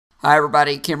Hi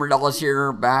everybody, Cameron Dulles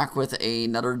here, back with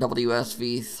another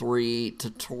WSV3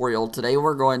 tutorial. Today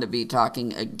we're going to be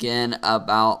talking again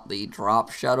about the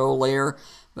drop shadow layer,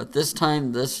 but this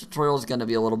time this tutorial is going to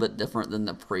be a little bit different than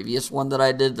the previous one that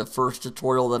I did. The first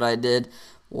tutorial that I did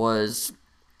was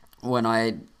when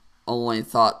I only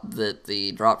thought that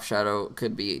the drop shadow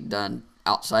could be done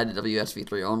outside of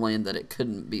WSV3 only and that it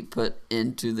couldn't be put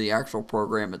into the actual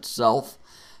program itself.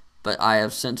 But I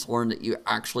have since learned that you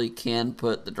actually can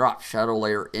put the drop shadow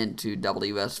layer into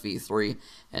WSV3,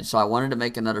 and so I wanted to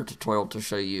make another tutorial to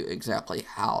show you exactly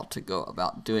how to go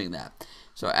about doing that.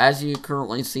 So as you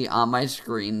currently see on my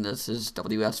screen, this is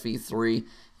WSV3,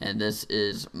 and this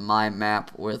is my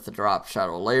map with the drop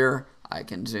shadow layer. I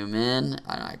can zoom in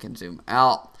and I can zoom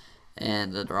out,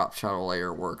 and the drop shadow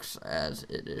layer works as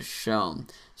it is shown.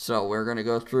 So we're going to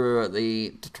go through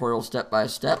the tutorial step by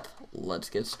step. Let's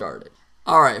get started.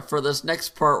 Alright, for this next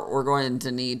part, we're going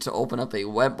to need to open up a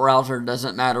web browser. It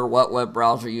doesn't matter what web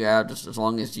browser you have, just as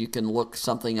long as you can look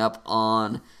something up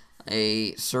on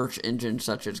a search engine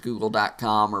such as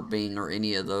Google.com or Bing or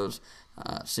any of those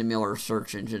similar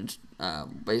search engines.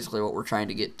 Basically what we're trying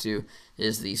to get to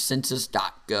is the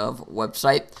census.gov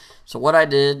website. So what I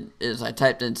did is I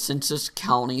typed in census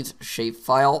counties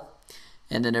shapefile,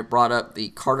 and then it brought up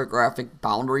the cartographic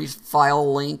boundaries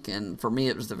file link, and for me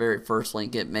it was the very first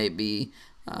link. It may be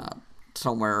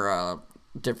somewhere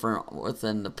different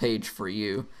within the page for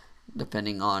you,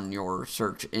 depending on your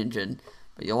search engine.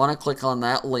 But you'll want to click on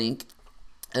that link.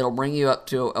 It'll bring you up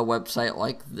to a website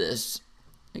like this.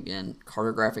 Again,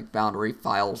 cartographic boundary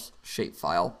files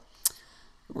shapefile.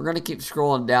 We're going to keep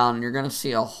scrolling down, and you're going to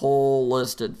see a whole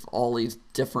list of all these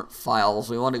different files.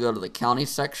 We want to go to the county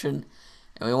section,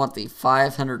 and we want the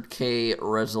 500K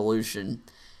resolution.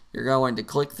 You're going to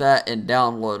click that and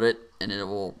download it, and it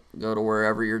will go to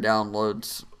wherever your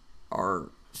downloads are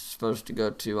supposed to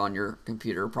go to on your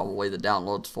computer. Probably the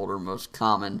downloads folder most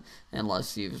common,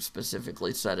 unless you've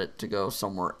specifically set it to go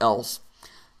somewhere else.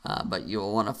 But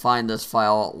you'll want to find this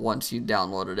file once you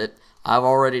downloaded it. I've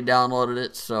already downloaded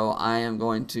it, so I am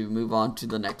going to move on to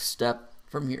the next step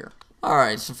from here.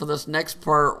 Alright, so for this next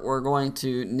part, we're going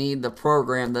to need the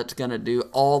program that's going to do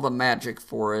all the magic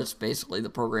for us. Basically, the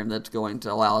program that's going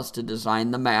to allow us to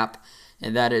design the map,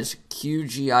 and that is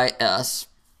QGIS.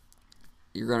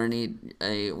 You're going to need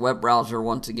a web browser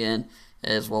once again,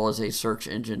 as well as a search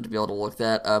engine to be able to look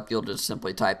that up. You'll just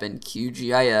simply type in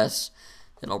QGIS.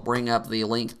 It'll bring up the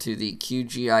link to the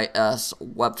QGIS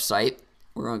website.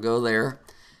 We're going to go there,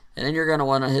 and then you're going to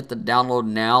want to hit the download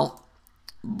now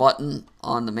button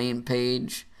on the main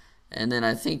page, and then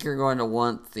I think you're going to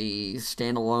want the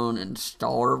standalone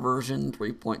installer version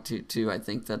 3.22. I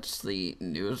think that's the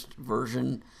newest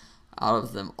version out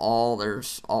of them all.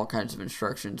 There's all kinds of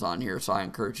instructions on here, so I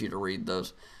encourage you to read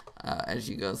those as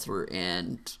you go through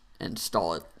and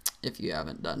install it if you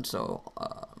haven't done so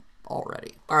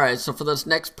already. Alright, so for this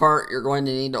next part, you're going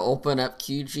to need to open up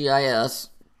QGIS.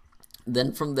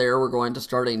 Then from there, we're going to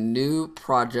start a new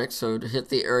project. So to hit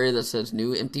the area that says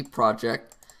new empty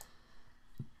project.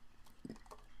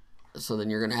 So then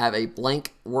you're going to have a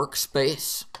blank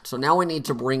workspace. So now we need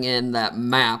to bring in that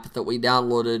map that we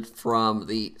downloaded from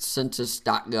the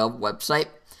census.gov website.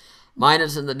 Mine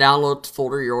is in the downloads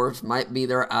folder. Yours might be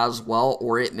there as well,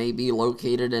 or it may be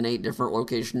located in a different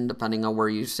location depending on where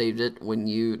you saved it when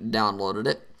you downloaded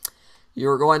it.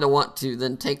 You're going to want to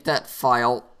then take that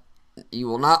file. You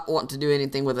will not want to do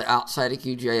anything with it outside of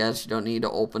QGIS. You don't need to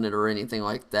open it or anything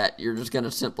like that. You're just going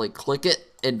to simply click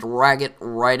it and drag it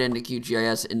right into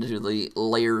QGIS into the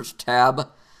Layers tab.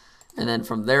 And then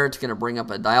from there, it's going to bring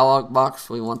up a dialog box.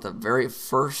 We want the very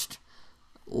first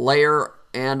layer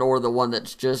and or the one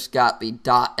that's just got the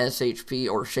 .shp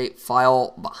or shape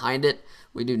file behind it.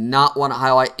 We do not want to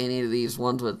highlight any of these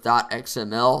ones with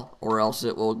 .xml, or else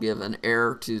it will give an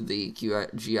error to the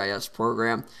QGIS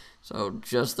program. So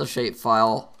just the shape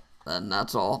file, and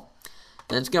that's all.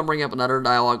 Then it's going to bring up another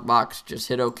dialog box. Just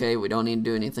hit OK. We don't need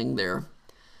to do anything there.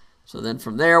 So then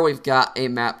from there, we've got a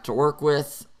map to work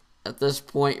with. At this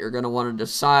point, you're going to want to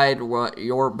decide what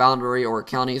your boundary or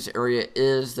county's area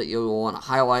is that you will want to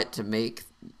highlight to make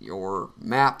your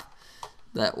map.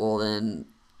 That will then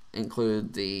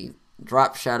include the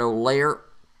drop shadow layer.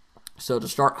 So to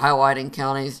start highlighting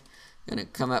counties, I'm going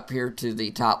to come up here to the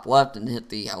top left and hit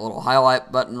the little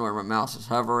highlight button where my mouse is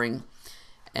hovering,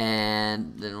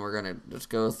 and then we're going to just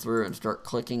go through and start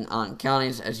clicking on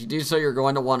counties. As you do so, you're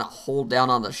going to want to hold down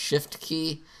on the shift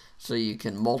key so you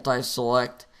can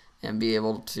multi-select and be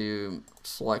able to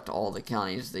select all the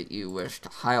counties that you wish to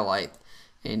highlight,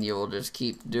 and you will just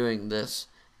keep doing this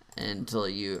until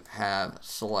you have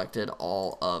selected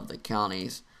all of the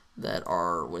counties that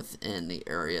are within the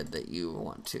area that you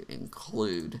want to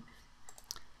include.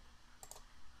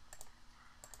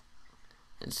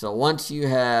 And so once you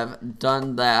have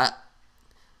done that,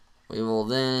 we will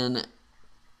then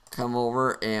come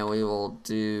over and we will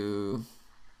do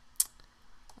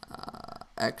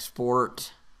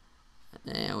export,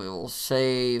 and we will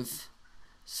save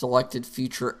selected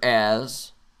feature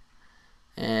as,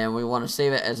 and we want to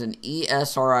save it as an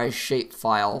ESRI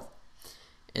shapefile.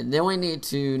 And then we need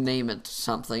to name it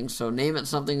something. So name it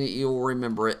something that you will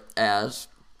remember it as.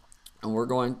 And we're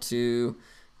going to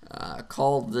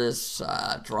call this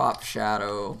drop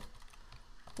shadow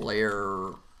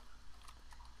layer.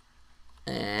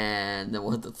 And then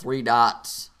we'll hit the 3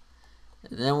 dots.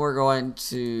 And then we're going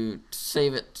to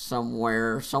save it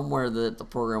somewhere that the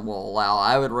program will allow.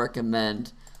 I would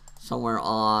recommend somewhere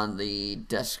on the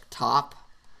desktop.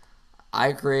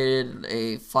 I created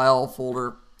a file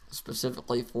folder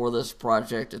specifically for this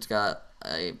project. It's got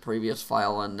a previous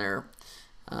file in there,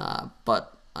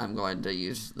 but I'm going to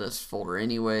use this folder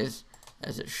anyways,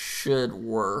 as it should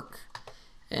work.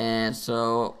 And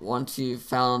so once you've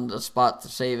found a spot to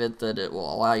save it that it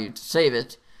will allow you to save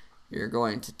it, you're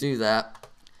going to do that.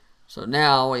 So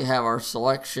now we have our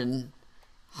selection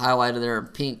highlighted there in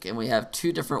pink, and we have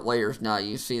 2 different layers now.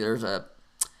 You see there's a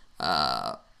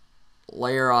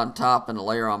layer on top and a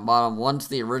layer on bottom. One's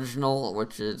the original,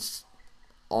 which is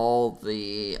all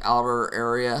the outer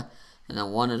area, and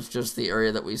then one is just the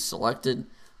area that we selected.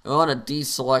 We want to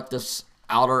deselect this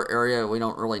outer area. We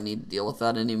don't really need to deal with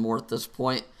that anymore at this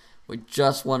point. We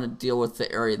just want to deal with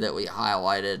the area that we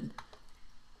highlighted,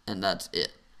 and that's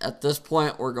it. At this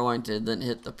point, we're going to then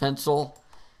hit the pencil,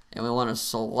 and we want to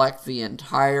select the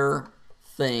entire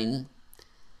thing,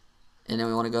 and then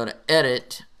we want to go to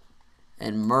edit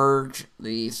and merge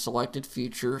the selected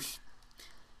features,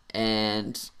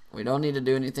 and we don't need to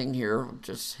do anything here. We'll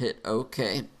just hit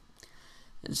OK.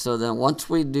 And so then once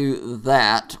we do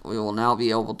that, we will now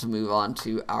be able to move on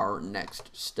to our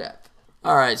next step.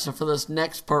 Alright, so for this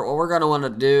next part, what we're going to want to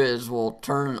do is we'll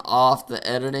turn off the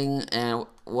editing, and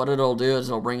what it'll do is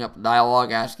it'll bring up a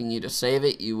dialog asking you to save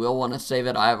it. You will want to save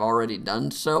it. I've already done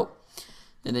so.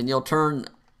 And then you'll turn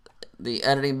the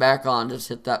editing back on. Just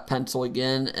hit that pencil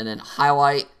again and then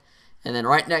highlight. And then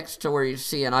right next to where you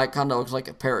see an icon that looks like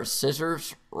a pair of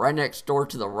scissors, right next door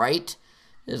to the right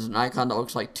is an icon that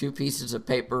looks like 2 pieces of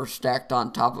paper stacked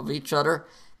on top of each other.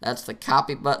 That's the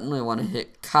copy button. We want to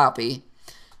hit copy.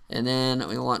 And then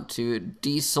we want to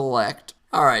deselect.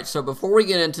 Alright, so before we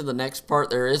get into the next part,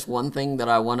 there is one thing that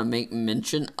I want to make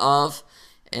mention of,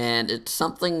 and it's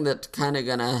something that's kind of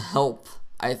going to help,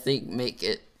 I think, make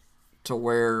it to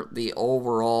where the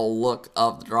overall look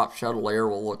of the drop shadow layer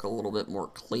will look a little bit more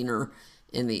cleaner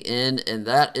in the end, and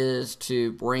that is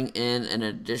to bring in an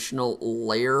additional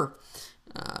layer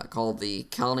called the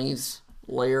counties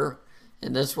layer.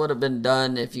 And this would have been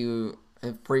done if you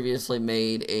have previously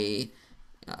made a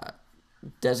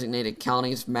designated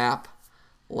counties map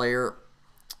layer,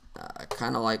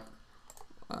 kind of like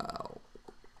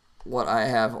what I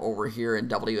have over here in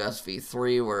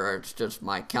WSV3, where it's just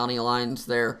my county lines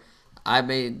there. I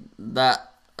made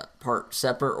that part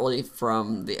separately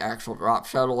from the actual drop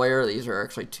shadow layer. These are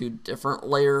actually 2 different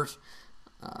layers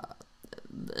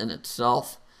in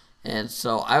itself. And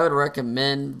so I would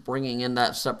recommend bringing in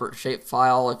that separate shape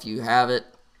file if you have it.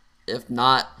 If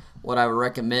not, what I would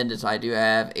recommend is I do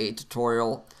have a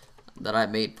tutorial that I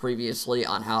made previously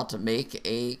on how to make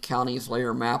a counties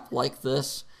layer map like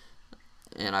this.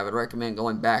 And I would recommend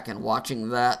going back and watching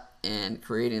that and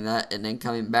creating that and then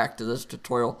coming back to this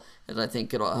tutorial, as I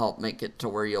think it'll help make it to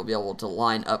where you'll be able to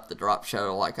line up the drop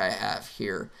shadow like I have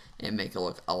here and make it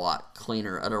look a lot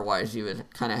cleaner. Otherwise, you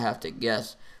would kind of have to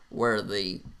guess where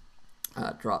the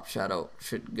drop shadow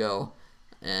should go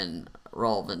in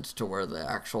relevance to where the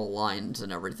actual lines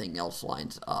and everything else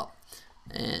lines up.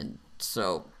 And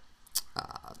so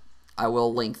I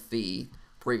will link the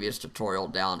previous tutorial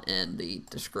down in the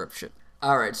description.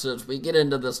 Alright, so as we get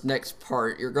into this next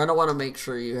part, you're going to want to make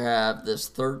sure you have this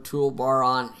third toolbar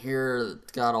on here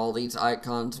that's got all these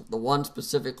icons. The one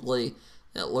specifically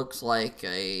that looks like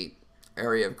a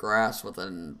area of grass with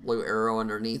a blue arrow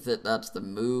underneath it, that's the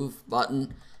move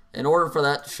button. In order for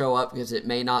that to show up, because it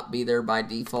may not be there by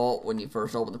default when you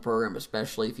first open the program,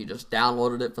 especially if you just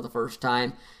downloaded it for the first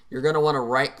time, you're going to want to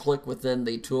right click within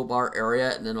the toolbar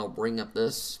area, and then it'll bring up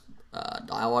this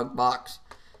dialog box.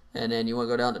 And then you want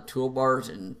to go down to toolbars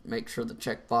and make sure the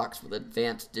checkbox with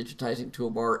advanced digitizing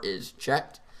toolbar is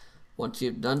checked. Once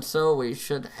you've done so, we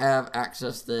should have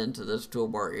access then to this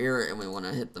toolbar here, and we want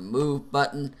to hit the move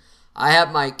button. I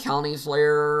have my counties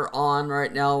layer on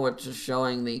right now, which is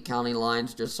showing the county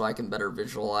lines just so I can better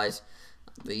visualize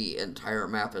the entire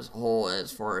map as a whole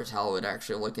as far as how it would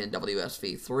actually look in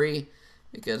WSV 3.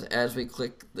 Because as we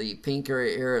click the pink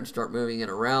area here and start moving it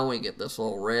around, we get this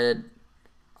little red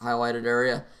highlighted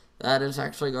area. That is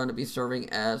actually going to be serving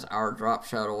as our drop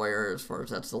shadow layer, as far as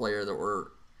that's the layer that we're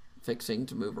fixing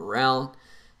to move around.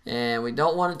 And we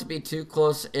don't want it to be too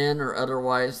close in, or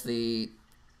otherwise the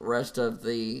rest of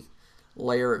the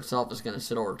layer itself is going to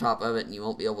sit over top of it and you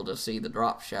won't be able to see the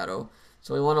drop shadow.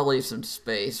 So we want to leave some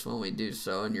space when we do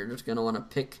so, and you're just going to want to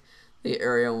pick the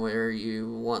area where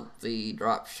you want the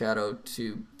drop shadow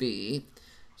to be.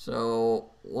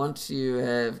 So once you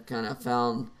have kind of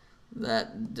found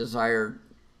that desired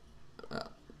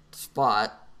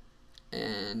spot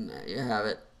and you have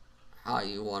it how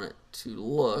you want it to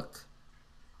look,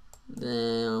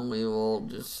 then we will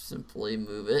just simply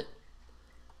move it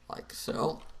like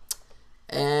so.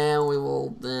 And we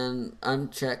will then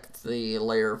uncheck the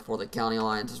layer for the county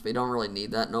lines, as we don't really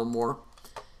need that no more.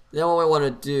 Then what we want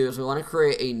to do is we want to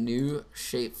create a new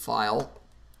shape file.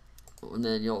 And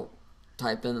then you'll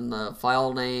type in the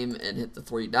file name and hit the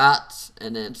 3 dots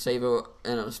and then save it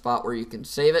in a spot where you can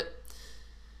save it.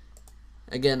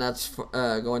 Again, that's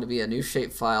going to be a new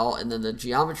shape file, and then the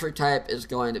geometry type is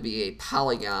going to be a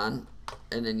polygon,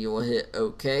 and then you will hit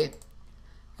OK.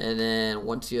 And then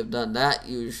once you have done that,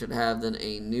 you should have then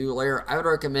a new layer. I would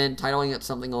recommend titling it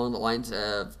something along the lines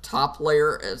of top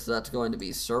layer, as that's going to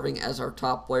be serving as our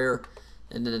top layer.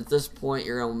 And then at this point,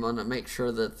 you're going to want to make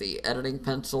sure that the editing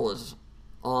pencil is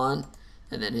on,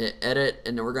 and then hit edit,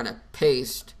 and then we're going to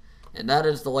paste. And that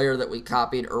is the layer that we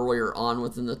copied earlier on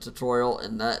within the tutorial,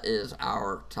 and that is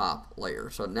our top layer.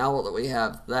 So now that we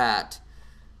have that,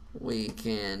 we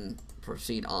can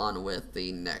proceed on with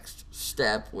the next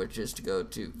step, which is to go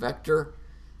to Vector,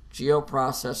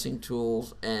 Geoprocessing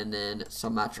Tools, and then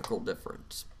Symmetrical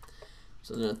Difference.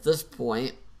 So then at this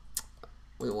point,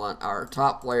 we want our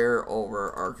top layer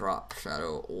over our drop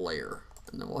shadow layer.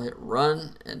 And then we'll hit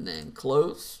Run and then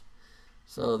Close.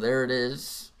 So there it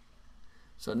is.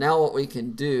 So now what we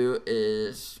can do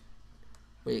is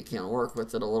we can work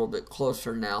with it a little bit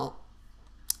closer now.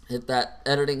 Hit that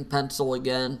editing pencil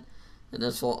again, and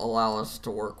this will allow us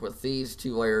to work with these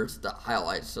 2 layers that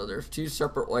highlight. So there's 2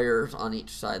 separate layers on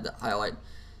each side that highlight.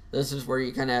 This is where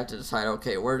you kind of have to decide,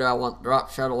 okay, where do I want the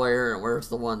drop shadow layer, and where's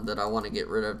the one that I want to get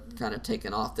rid of, kind of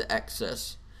taking off the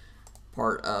excess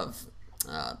part of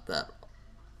that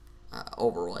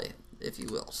overlay, if you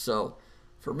will. So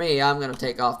for me, I'm going to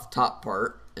take off the top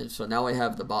part, and so now we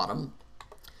have the bottom.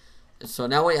 And so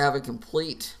now we have a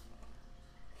complete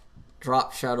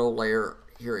drop shadow layer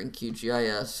here in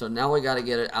QGIS. So now we got to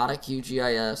get it out of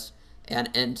QGIS and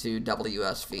into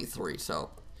WSV3. So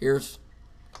here's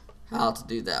how to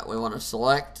do that. We want to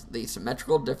select the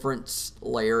Symmetrical Difference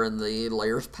layer in the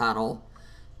Layers panel.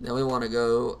 Then we want to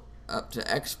go up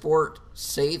to Export,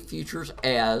 Save Features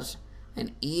As,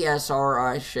 an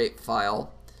ESRI shapefile.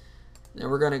 Then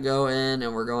we're going to go in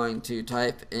and we're going to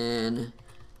type in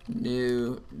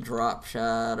new drop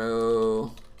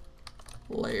shadow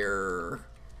layer.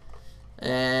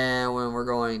 And when we're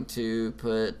going to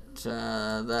put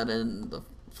that in the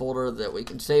folder that we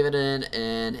can save it in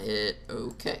and hit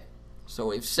OK. So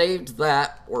we've saved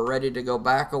that. We're ready to go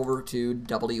back over to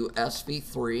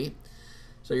WSV3.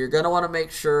 So you're going to want to make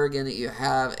sure again that you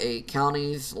have a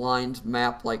counties lines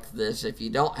map like this. If you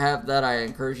don't have that, I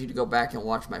encourage you to go back and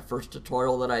watch my first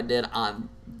tutorial that I did on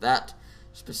that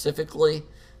specifically,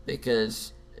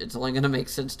 because it's only going to make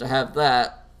sense to have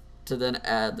that to then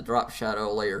add the drop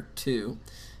shadow layer 2,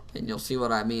 and you'll see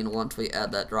what I mean once we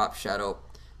add that drop shadow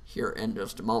here in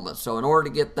just a moment. So in order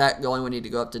to get that going, we need to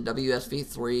go up to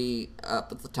WSV3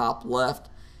 up at the top left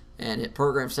and hit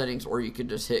Program Settings, or you could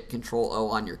just hit Control O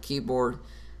on your keyboard.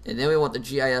 And then we want the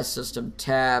GIS System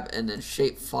tab and then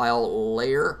Shapefile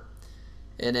Layer.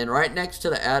 And then right next to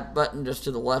the Add button, just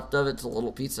to the left of it, it's a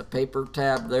little piece of paper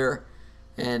tab there.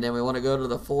 And then we want to go to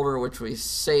the folder which we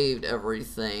saved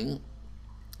everything.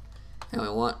 And we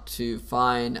want to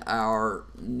find our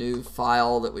new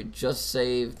file that we just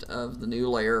saved of the new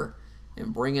layer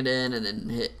and bring it in, and then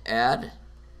hit Add.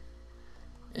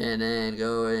 And then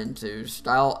go into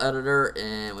Style Editor,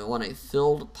 and we want a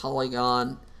filled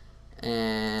polygon,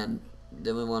 and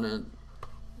then we want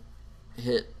to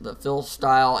hit the fill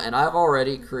style. And I've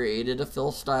already created a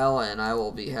fill style, and I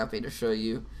will be happy to show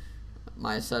you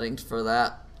my settings for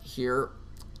that here.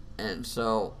 And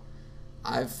so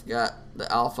I've got the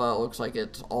alpha, it looks like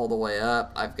it's all the way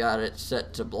up. I've got it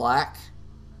set to black,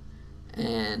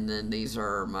 and then these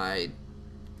are my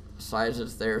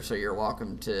sizes there, so you're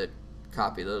welcome to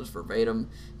copy those verbatim.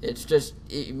 It's just,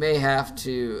 you may have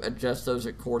to adjust those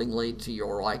accordingly to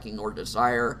your liking or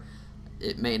desire.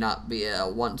 It may not be a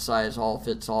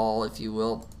one-size-all-fits-all, if you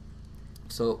will.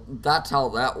 So that's how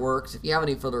that works. If you have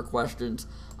any further questions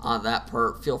on that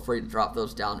part, feel free to drop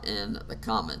those down in the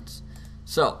comments.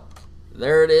 So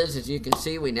there it is. As you can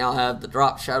see, we now have the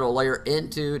drop shadow layer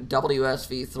into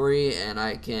WSV3, and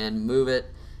I can move it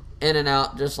in and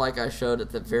out just like I showed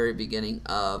at the very beginning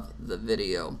of the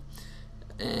video.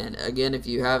 And again, if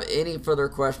you have any further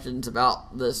questions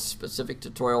about this specific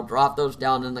tutorial, drop those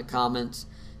down in the comments,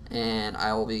 and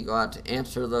I will be glad to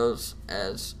answer those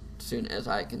as soon as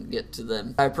I can get to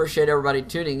them. I appreciate everybody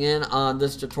tuning in on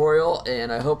this tutorial,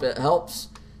 and I hope it helps.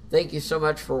 Thank you so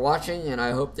much for watching, and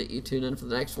I hope that you tune in for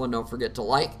the next one. Don't forget to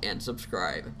like and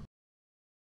subscribe.